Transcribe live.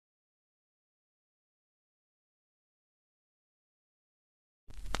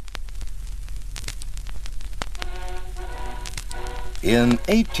In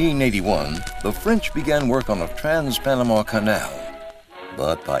 1881, the French began work on a Trans-Panama Canal,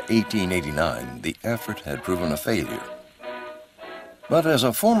 but by 1889, the effort had proven a failure. But as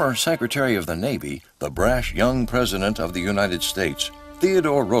a former Secretary of the Navy, the brash young President of the United States,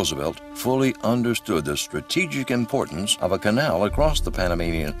 Theodore Roosevelt, fully understood the strategic importance of a canal across the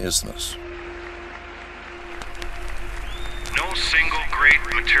Panamanian Isthmus. No single great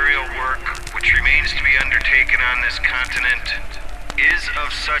material work which remains to be undertaken on this continent is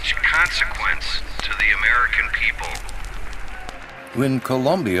of such consequence to the American people. When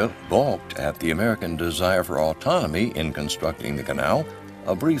Colombia balked at the American desire for autonomy in constructing the canal,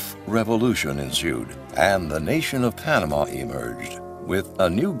 a brief revolution ensued, and the nation of Panama emerged, with a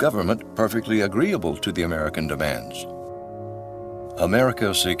new government perfectly agreeable to the American demands.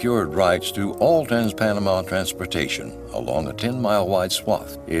 America secured rights to all Trans-Panama transportation along a 10-mile wide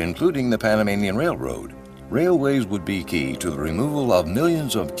swath, including the Panamanian Railroad. Railways would be key to the removal of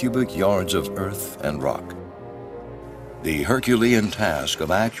millions of cubic yards of earth and rock. The Herculean task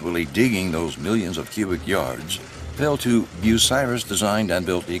of actually digging those millions of cubic yards fell to Bucyrus designed and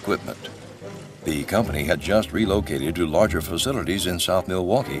built equipment. The company had just relocated to larger facilities in South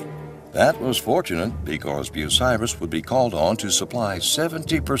Milwaukee. That was fortunate because Bucyrus would be called on to supply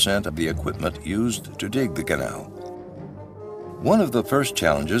 70% of the equipment used to dig the canal. One of the first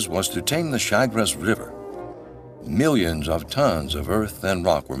challenges was to tame the Chagres River. Millions of tons of earth and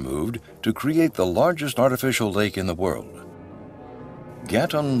rock were moved to create the largest artificial lake in the world.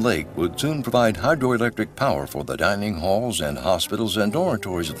 Gatun Lake would soon provide hydroelectric power for the dining halls and hospitals and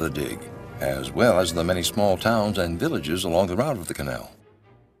dormitories of the dig, as well as the many small towns and villages along the route of the canal.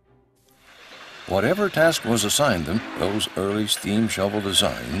 Whatever task was assigned them, those early steam shovel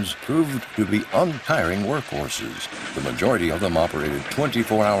designs proved to be untiring workhorses. The majority of them operated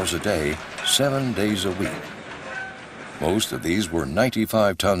 24 hours a day, 7 days a week. Most of these were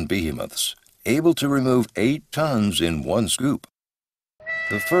 95-ton behemoths, able to remove 8 tons in one scoop.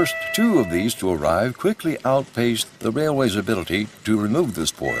 The first 2 of these to arrive quickly outpaced the railway's ability to remove the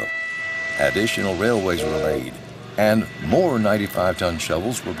spoil. Additional railways were laid, and more 95-ton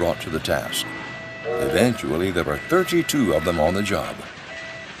shovels were brought to the task. Eventually, there were 32 of them on the job.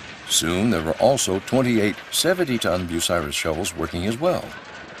 Soon, there were also 28 70-ton Bucyrus shovels working as well.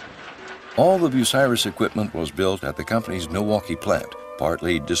 All the Bucyrus equipment was built at the company's Milwaukee plant,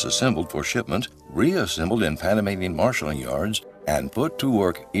 partly disassembled for shipment, reassembled in Panamanian marshalling yards, and put to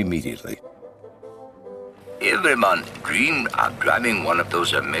work immediately. Everyone dreamed of driving one of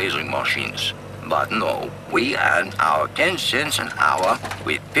those amazing machines. But no, we earned our 10 cents an hour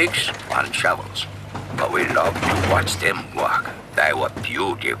with picks and shovels. But we loved to watch them work. They were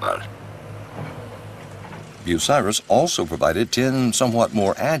beautiful. Bucyrus also provided 10 somewhat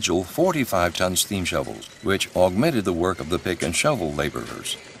more agile 45-ton steam shovels, which augmented the work of the pick and shovel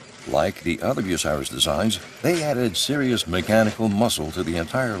laborers. Like the other Bucyrus designs, they added serious mechanical muscle to the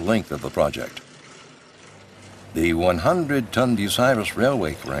entire length of the project. The 100-ton Bucyrus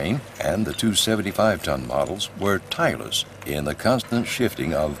railway crane and the 2 75-ton models were tireless in the constant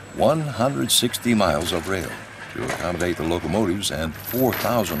shifting of 160 miles of rail to accommodate the locomotives and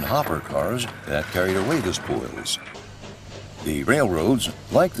 4,000 hopper cars that carried away the spoils. The railroads,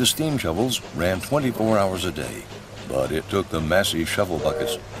 like the steam shovels, ran 24 hours a day, but it took the massive shovel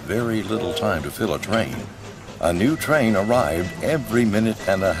buckets very little time to fill a train. A new train arrived every minute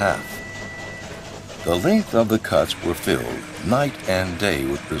and a half. The length of the cuts were filled night and day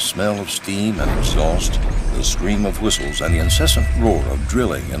with the smell of steam and exhaust, the scream of whistles, and the incessant roar of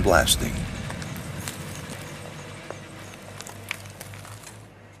drilling and blasting.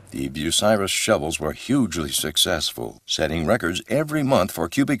 The Bucyrus shovels were hugely successful, setting records every month for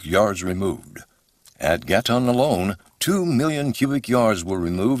cubic yards removed. At Gatun alone, 2 million cubic yards were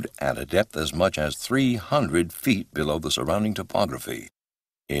removed at a depth as much as 300 feet below the surrounding topography,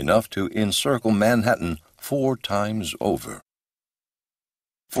 enough to encircle Manhattan 4 times over.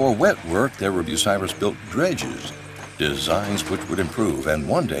 For wet work, there were Bucyrus-built dredges, designs which would improve and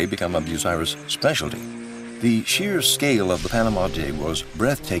one day become a Bucyrus specialty. The sheer scale of the Panama dig was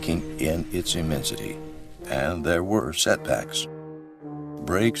breathtaking in its immensity, and there were setbacks.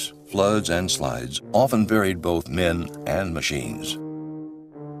 Breaks, floods, and slides often buried both men and machines.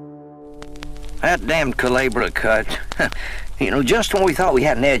 That damned Culebra cut. Just when we thought we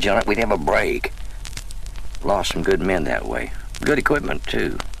had an edge on it, we'd have a break. Lost some good men that way. Good equipment,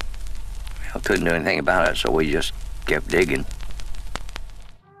 too. Couldn't do anything about it, so we just kept digging.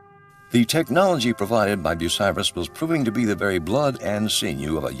 The technology provided by Bucyrus was proving to be the very blood and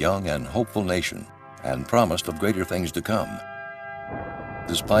sinew of a young and hopeful nation, and promised of greater things to come.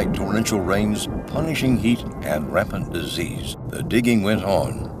 Despite torrential rains, punishing heat, and rampant disease, the digging went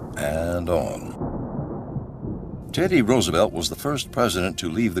on and on. Teddy Roosevelt was the first president to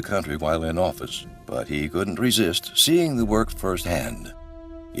leave the country while in office, but he couldn't resist seeing the work firsthand.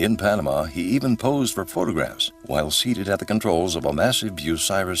 In Panama, he even posed for photographs while seated at the controls of a massive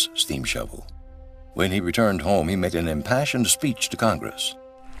Bucyrus steam shovel. When he returned home, he made an impassioned speech to Congress.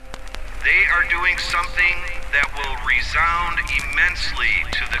 They are doing something that will resound immensely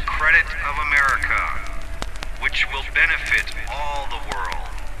to the credit of America, which will benefit all the world,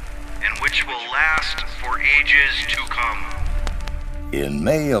 and which will last for ages to come. In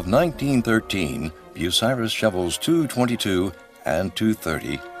May of 1913, Bucyrus shovels 222 and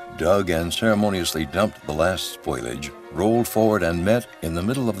 230 dug and ceremoniously dumped the last spoilage, rolled forward and met in the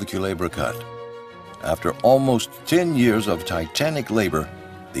middle of the Culebra Cut. After almost 10 years of titanic labor,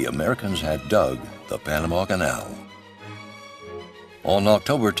 the Americans had dug the Panama Canal. On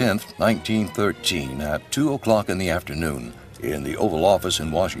October 10, 1913, at 2 o'clock in the afternoon, in the Oval Office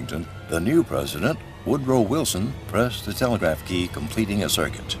in Washington, the new president, Woodrow Wilson, pressed the telegraph key, completing a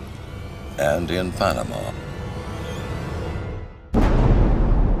circuit. And in Panama,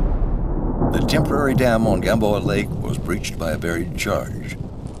 the temporary dam on Gamboa Lake was breached by a buried charge.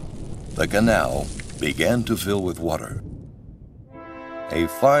 The canal began to fill with water. A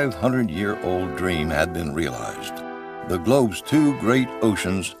 500-year-old dream had been realized. The globe's two great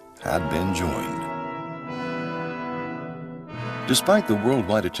oceans had been joined. Despite the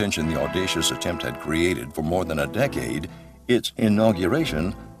worldwide attention the audacious attempt had created for more than a decade, its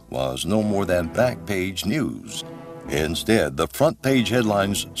inauguration was no more than back-page news. Instead, the front-page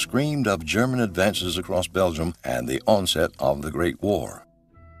headlines screamed of German advances across Belgium and the onset of the Great War.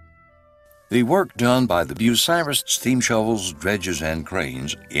 The work done by the Bucyrus steam shovels, dredges, and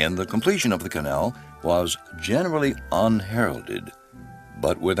cranes in the completion of the canal was generally unheralded,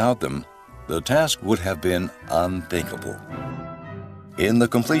 but without them, the task would have been unthinkable. In the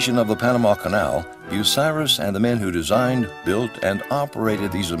completion of the Panama Canal, Bucyrus and the men who designed, built, and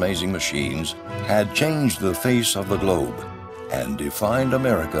operated these amazing machines had changed the face of the globe and defined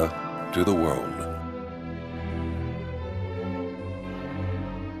America to the world.